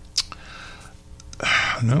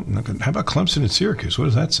 No, not good. How about Clemson and Syracuse? What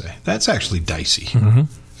does that say? That's actually dicey. Mm-hmm.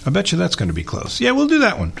 I bet you that's going to be close. Yeah, we'll do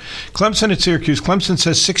that one. Clemson at Syracuse. Clemson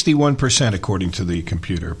says 61% according to the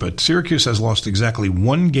computer, but Syracuse has lost exactly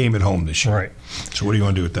 1 game at home this year. Right. So what do you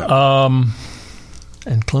want to do with that?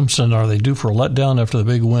 And Clemson, are they due for a letdown after the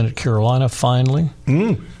big win at Carolina finally?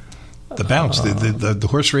 The bounce, the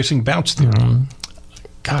horse racing bounce there.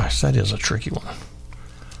 Gosh, that is a tricky one.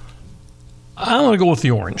 I want to go with the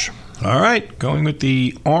orange. All right, going with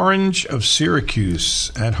the orange of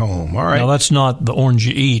Syracuse at home. All right. No, that's not the orange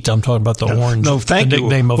you eat. I'm talking about the orange. No, thank the you.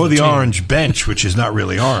 Nickname of the team. orange bench, which is not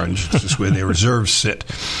really orange. It's just where their reserves sit.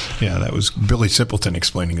 Yeah, that was Billy Simpleton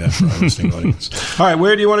explaining that for our listening audience. All right,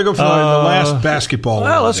 where do you want to go for the last basketball?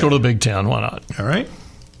 Well, let's go to the Big Ten. Why not? All right.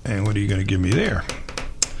 And what are you going to give me there?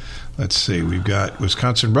 Let's see. We've got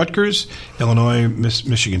Wisconsin, Rutgers, Illinois,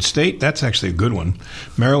 Michigan State. That's actually a good one.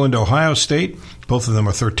 Maryland, Ohio State. Both of them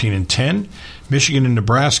are 13-10. Michigan and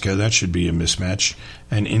Nebraska. That should be a mismatch.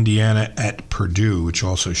 And Indiana at Purdue, which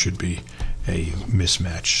also should be a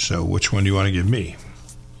mismatch. So which one do you want to give me?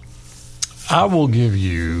 I will give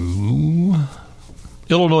you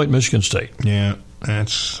Illinois at Michigan State. Yeah,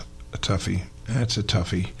 that's a toughie.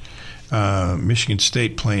 Michigan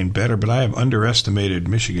State playing better, but I have underestimated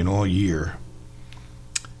Michigan all year.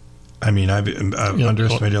 I mean, I've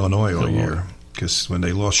underestimated Illinois all year because when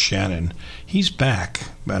they lost Shannon, he's back,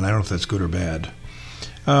 and I don't know if that's good or bad.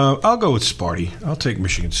 I'll go with Sparty. I'll take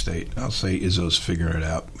Michigan State. I'll say Izzo's figuring it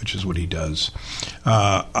out, which is what he does.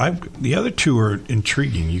 The other two are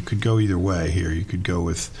intriguing. You could go either way here. You could go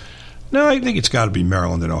with No, I think it's got to be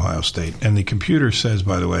Maryland and Ohio State. And the computer says,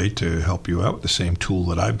 by the way, to help you out, the same tool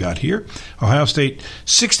that I've got here, Ohio State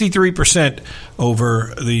 63%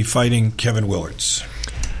 over the Fighting Kevin Willards.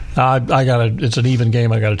 It's an even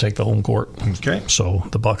game. I got to take the home court. Okay. So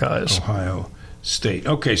the Buckeyes. Ohio State.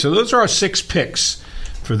 Okay, so those are our 6 picks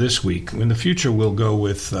for this week. In the future, we'll go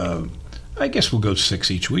with, I guess we'll go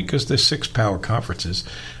 6 each week because there's 6 power conferences.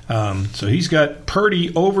 So he's got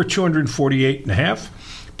Purdy over 248.5.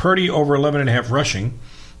 Purdy over 11.5 rushing.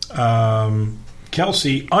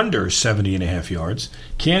 Kelsey under 70.5 yards.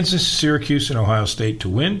 Kansas, Syracuse, and Ohio State to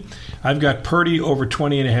win. I've got Purdy over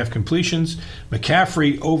 20.5 completions.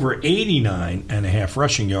 McCaffrey over 89.5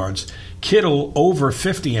 rushing yards. Kittle over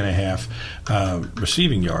 50.5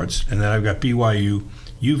 receiving yards. And then I've got BYU,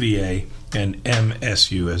 UVA, and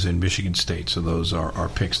MSU as in Michigan State. So those are our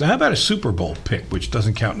picks. Now, how about a Super Bowl pick, which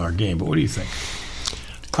doesn't count in our game? But what do you think?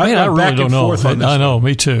 I really don't know. I know,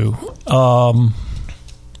 me too. I'm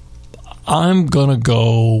going to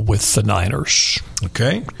go with the Niners.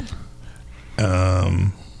 Okay.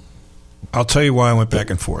 I'll tell you why I went back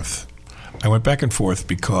and forth. I went back and forth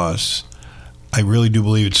because I really do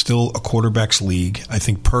believe it's still a quarterback's league. I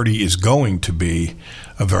think Purdy is going to be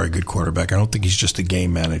a very good quarterback. I don't think he's just a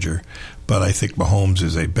game manager, but I think Mahomes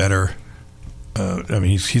is a better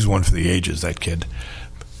he's one for the ages, that kid.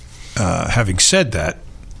 Having said that,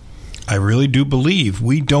 I really do believe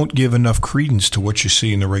we don't give enough credence to what you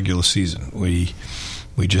see in the regular season. We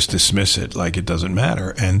just dismiss it like it doesn't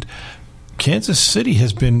matter. And Kansas City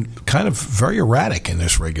has been kind of very erratic in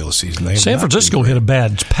this regular season. San Francisco hit a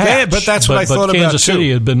bad patch. Yeah, but that's what I thought about, Kansas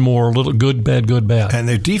City had been more a little good, bad, good, bad. And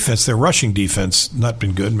their defense, their rushing defense, not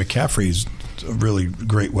been good. McCaffrey's a really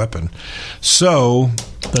great weapon. So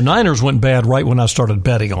The Niners went bad right when I started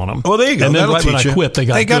betting on them. Well, there you go. And then That'll right when teach I you. quit, they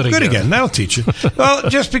got good again. That'll teach you. Well,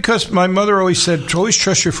 just because my mother always said, always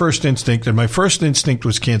trust your first instinct, and my first instinct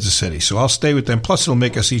was Kansas City, so I'll stay with them. Plus, it'll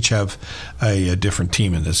make us each have a different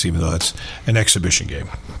team in this, even though it's an exhibition game.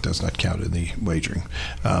 It does not count in the wagering.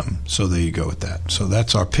 So there you go with that. So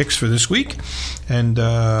that's our picks for this week, and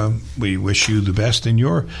we wish you the best in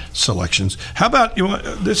your selections. How about,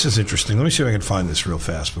 this is interesting. Let me see if I can find this real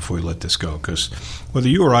fast before we let this go, because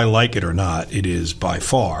whether you or I like it or not, it is by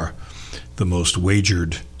far the most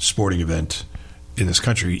wagered sporting event in this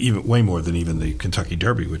country, even way more than even the Kentucky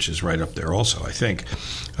Derby, which is right up there also, I think.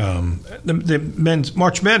 The men's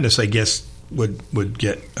March Madness, I guess, would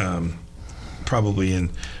get probably in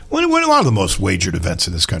one of the most wagered events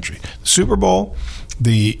in this country. The Super Bowl,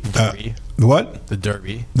 the what? The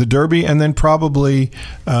Derby. The Derby, and then probably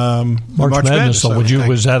March Madness. So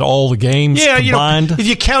was that all the games combined? If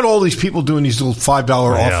you count all these people doing these little $5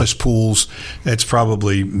 office pools, it's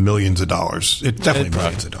probably millions of dollars. It's definitely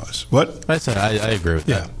millions of dollars. What? I agree with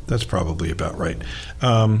that. Yeah, that's probably about right.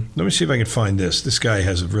 Let me see if I can find this. This guy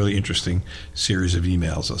has a really interesting series of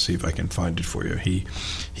emails. I'll see if I can find it for you.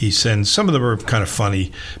 He sends, some of them are kind of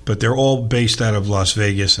funny, but they're all based out of Las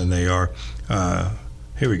Vegas, and they are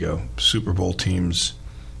here we go. Super Bowl teams.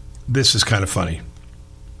 This is kind of funny.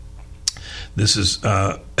 This is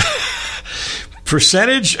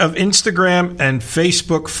percentage of Instagram and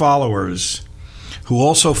Facebook followers who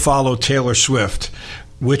also follow Taylor Swift.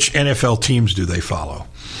 Which NFL teams do they follow?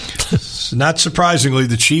 Not surprisingly,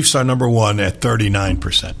 the Chiefs are number one at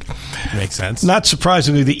 39%. Makes sense. Not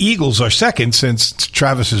surprisingly, the Eagles are second since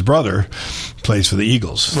Travis's brother plays for the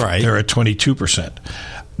Eagles. Right. They're at 22%.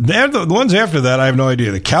 They're the ones after that, I have no idea.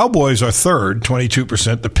 The Cowboys are third,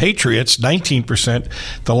 22%. The Patriots, 19%.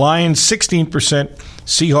 The Lions, 16%.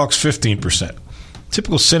 Seahawks, 15%.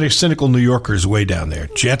 Typical cynical New Yorkers way down there.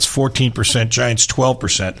 Jets, 14%. Giants,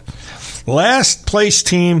 12%. Last place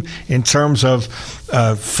team in terms of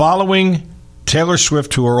following Taylor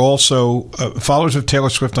Swift, who are also followers of Taylor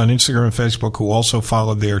Swift on Instagram and Facebook, who also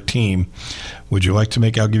follow their team. Would you like to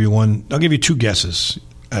make? I'll give you two guesses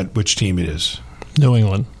at which team it is. New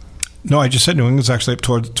England. No, I just said New England's actually up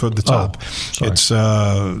toward the top. Oh, it's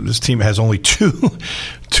this team has only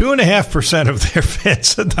 2.5% of their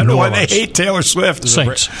fans. I don't know why they hate Taylor Swift.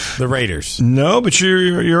 Saints, the Raiders. No, but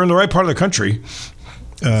you're in the right part of the country.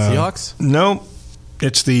 Seahawks? No,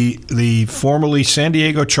 it's the formerly San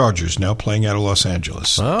Diego Chargers, now playing out of Los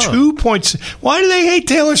Angeles. 2 points. Why do they hate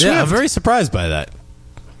Taylor Swift? Yeah, I'm very surprised by that.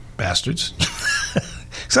 Bastards.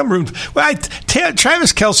 Some room. Well,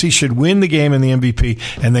 Travis Kelce should win the game in the MVP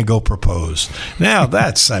and then go propose. Now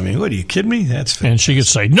that's, what are you kidding me? And she could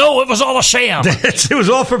say, no, it was all a sham. It was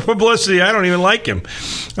all for publicity. I don't even like him.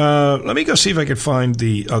 Let me go see if I can find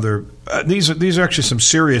the other. These are actually some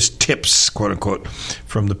serious tips, quote unquote,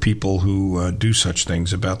 from the people who do such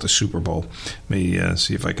things about the Super Bowl. Let me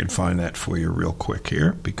see if I can find that for you real quick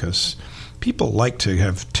here, because people like to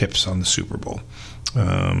have tips on the Super Bowl.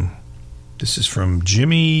 This is from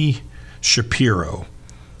Jimmy Shapiro.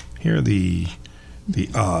 Here are the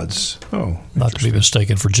odds. Oh, not to be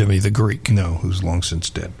mistaken for Jimmy the Greek. No, who's long since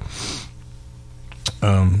dead.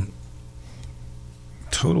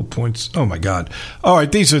 Total points. Oh my God! All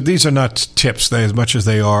right, these are not tips as much as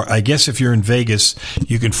they are. I guess if you're in Vegas,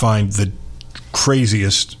 you can find the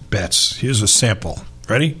craziest bets. Here's a sample.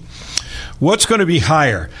 Ready? What's going to be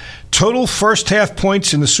higher? Total first half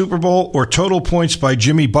points in the Super Bowl or total points by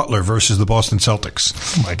Jimmy Butler versus the Boston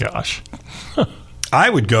Celtics? Oh, my gosh. I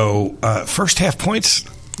would go first half points.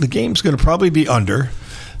 The game's going to probably be under,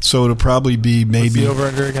 so it'll probably be maybe. What's the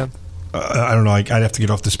over-under again? I don't know. I'd have to get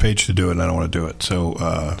off this page to do it, and I don't want to do it. So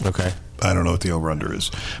okay. I don't know what the over-under is.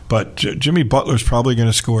 But Jimmy Butler's probably going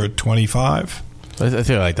to score at 25. I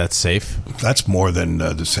feel like that's safe. That's more than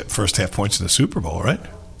the first half points in the Super Bowl, right?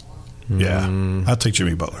 Yeah. I'll take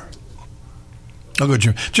Jimmy Butler. I'll go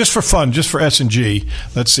Jimmy. Just for fun, just for S&G,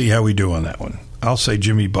 let's see how we do on that one. I'll say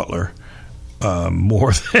Jimmy Butler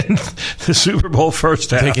more than the Super Bowl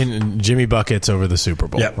first half. Taking Jimmy Buckets over the Super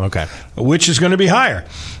Bowl. Yep. Okay. Which is going to be higher?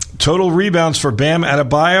 Total rebounds for Bam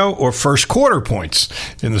Adebayo or first quarter points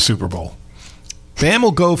in the Super Bowl? Bam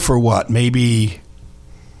will go for what? Maybe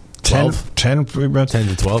 10 rebounds? 10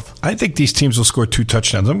 to 12? I think these teams will score 2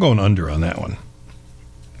 touchdowns. I'm going under on that one.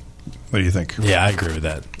 What do you think? Yeah, I agree with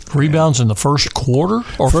that. Rebounds in the first quarter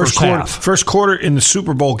or first quarter? half? First quarter in the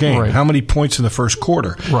Super Bowl game. Right. How many points in the first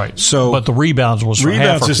quarter? Right. So, but the rebounds was for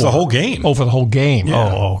rebounds half or is the quarter. whole game. Oh, for the whole game.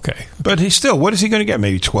 Yeah. Oh, okay. But he's still. What is he going to get?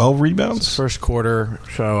 Maybe 12 rebounds. First quarter.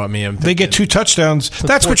 So I mean, they get 2 touchdowns.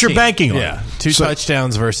 That's 14. what you're banking on. Yeah, 2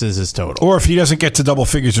 touchdowns versus his total. Or if he doesn't get to double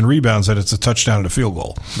figures in rebounds, then it's a touchdown and a field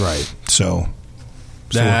goal. Right. So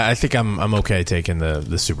I think I'm okay taking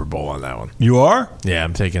the Super Bowl on that one. You are? Yeah,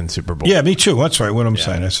 I'm taking Super Bowl. Yeah, me too. That's right. What I'm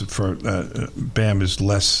saying. I said for Bam is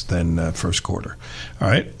less than first quarter. All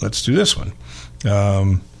right, let's do this one.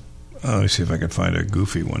 Let me see if I can find a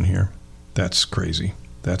goofy one here. That's crazy.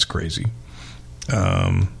 That's crazy.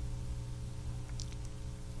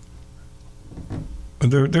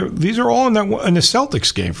 These are all in the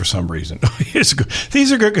Celtics game for some reason.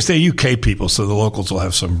 These are good because they're UK people, so the locals will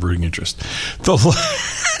have some rooting interest.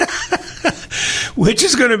 Which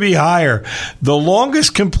is going to be higher, the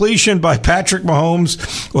longest completion by Patrick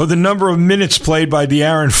Mahomes or the number of minutes played by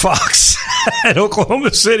De'Aaron Fox at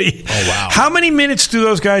Oklahoma City? Oh, wow. How many minutes do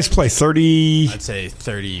those guys play? 30? I'd say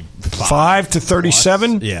 35 5 to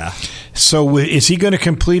 37? Plus. Yeah. So is he going to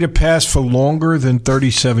complete a pass for longer than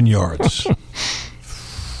 37 yards?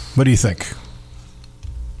 What do you think?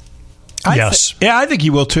 Yes. I think he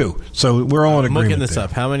will too. So we're all in agreement. I'm looking this there.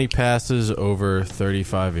 up. How many passes over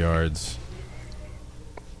 35 yards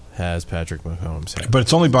has Patrick Mahomes had? But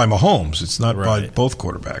it's only by Mahomes. It's not by both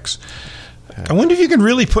quarterbacks. I wonder if you can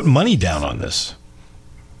really put money down on this.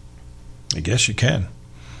 I guess you can.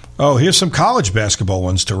 Oh, here's some college basketball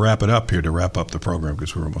ones to wrap it up here, to wrap up the program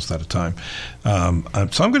because we're almost out of time.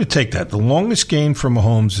 So I'm going to take that. The longest game for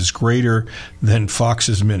Mahomes is greater than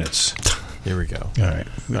Fox's minutes. Here we go. All right.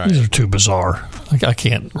 These are too bizarre. I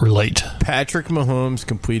can't relate. Patrick Mahomes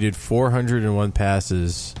completed 401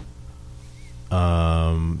 passes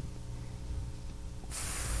for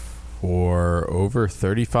over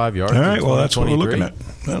 35 yards. All right, well, that's what we're looking at.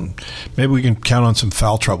 Maybe we can count on some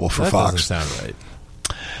foul trouble for Fox. That doesn't sound right.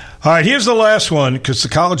 All right, here's the last one because the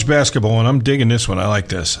college basketball one, I'm digging this one. I like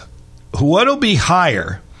this. What'll be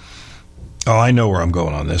higher? Oh, I know where I'm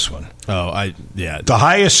going on this one. The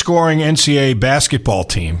highest scoring NCAA basketball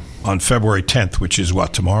team on February 10th, which is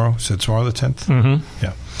what, tomorrow? Is it tomorrow the 10th? Mm-hmm.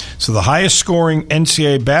 Yeah. So the highest scoring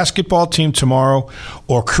NCAA basketball team tomorrow,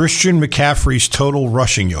 or Christian McCaffrey's total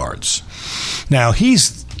rushing yards. Now, he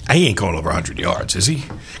ain't going over 100 yards, is he?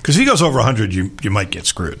 Because if he goes over 100, you might get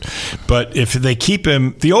screwed. But if they keep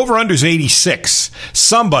him, the over-under is 86.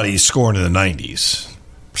 Somebody's scoring in the 90s.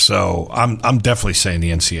 So I'm definitely saying the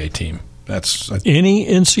NCAA team. That's any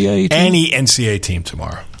NCAA team? Any NCAA team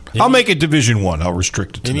tomorrow. I'll make it Division I. I'll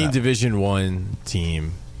restrict it to any that. Division I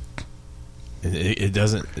team. It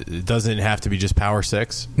doesn't have to be just Power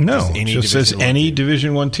 6. No, it just says any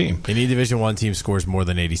Division I team. Any Division I team scores more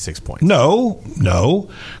than 86 points. No.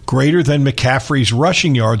 Greater than McCaffrey's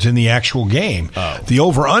rushing yards in the actual game. Oh. The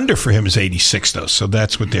over-under for him is 86, though, so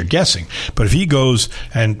that's what they're guessing. But if he goes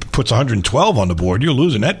and puts 112 on the board, you're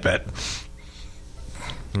losing that bet.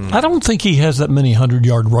 I don't think he has that many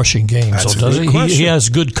 100-yard rushing games, That's does a good he? question. He has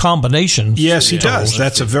good combinations. Yes, he does.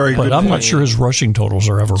 That's a very good But I'm point. not sure his rushing totals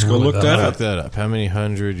are ever really look that up. Look that up. How many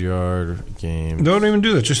 100-yard games? Don't even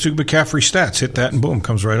do that. Just do McCaffrey stats. Hit that and boom,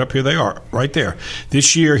 comes right up. Here they are, right there.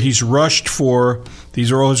 This year he's rushed for, these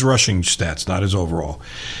are all his rushing stats, not his overall.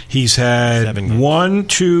 He's had 1,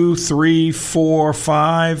 2, 3, 4,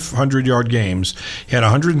 5 100-yard games. He had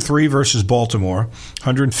 103 versus Baltimore,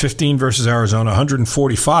 115 versus Arizona,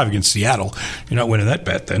 145 against Seattle. You're not winning that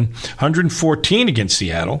bet then. 114 against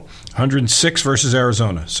Seattle, 106 versus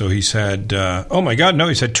Arizona. So he's had,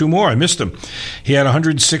 he's had 2 more. I missed him. He had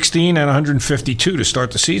 116 and 152 to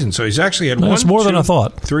start the season. So he's actually had That's more than I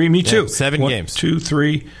thought. 3, me too. 7 games. 2,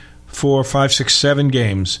 3, 4, 5, 6, 7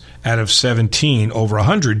 games out of 17 over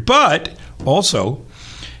 100. But also,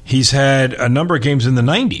 he's had a number of games in the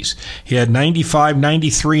 90s. He had 95,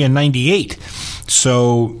 93, and 98.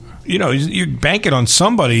 So, you're banking on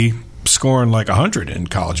somebody scoring like 100 in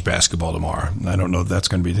college basketball tomorrow. I don't know if that's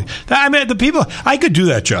going to be the people. I could do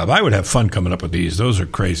that job. I would have fun coming up with these. Those are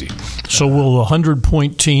crazy. So will the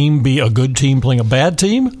 100-point team be a good team playing a bad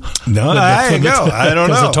team? No, I don't know.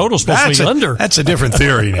 Because the total's supposed to be under. That's a different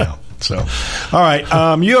theory now. So, all right.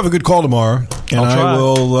 You have a good call tomorrow, and I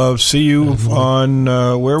will see you on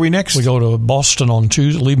where are we next? We go to Boston on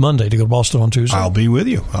Tuesday. Leave Monday to go to Boston on Tuesday. I'll be with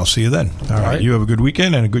you. I'll see you then. All right. You have a good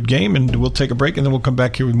weekend and a good game, and we'll take a break, and then we'll come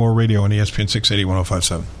back here with more radio on ESPN 680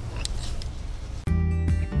 1057.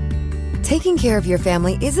 Taking care of your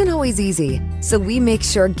family isn't always easy, so we make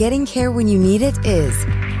sure getting care when you need it is.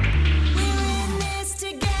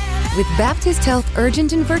 With Baptist Health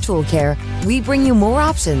Urgent and Virtual Care, we bring you more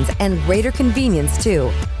options and greater convenience too.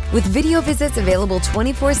 With video visits available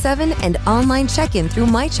 24/7 and online check-in through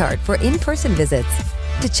MyChart for in-person visits.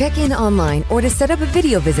 To check in online or to set up a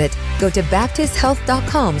video visit, go to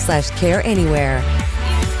baptisthealth.com/careanywhere.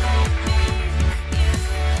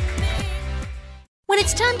 When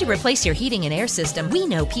it's time to replace your heating and air system, we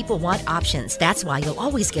know people want options. That's why you'll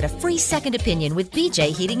always get a free second opinion with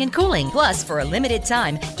BJ Heating and Cooling. Plus, for a limited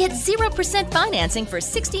time, get 0% financing for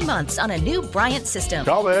 60 months on a new Bryant system.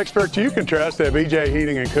 Call the experts you can trust at BJ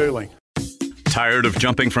Heating and Cooling. Tired of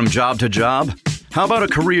jumping from job to job? How about a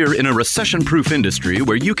career in a recession-proof industry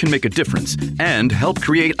where you can make a difference and help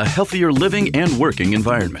create a healthier living and working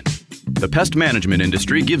environment? The pest management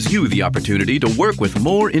industry gives you the opportunity to work with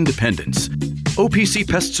more independence. OPC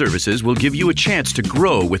Pest Services will give you a chance to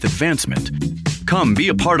grow with advancement. Come be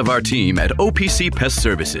a part of our team at OPC Pest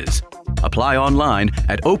Services. Apply online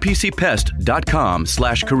at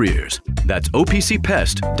opcpest.com/careers. That's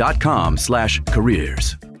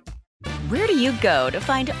opcpest.com/careers. Where do you go to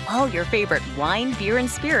find all your favorite wine, beer, and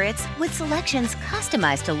spirits with selections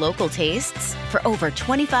customized to local tastes? For over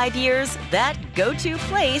 25 years, that go-to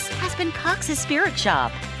place has been Cox's Spirit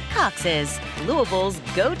Shop. Cox's, Louisville's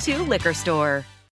go-to liquor store.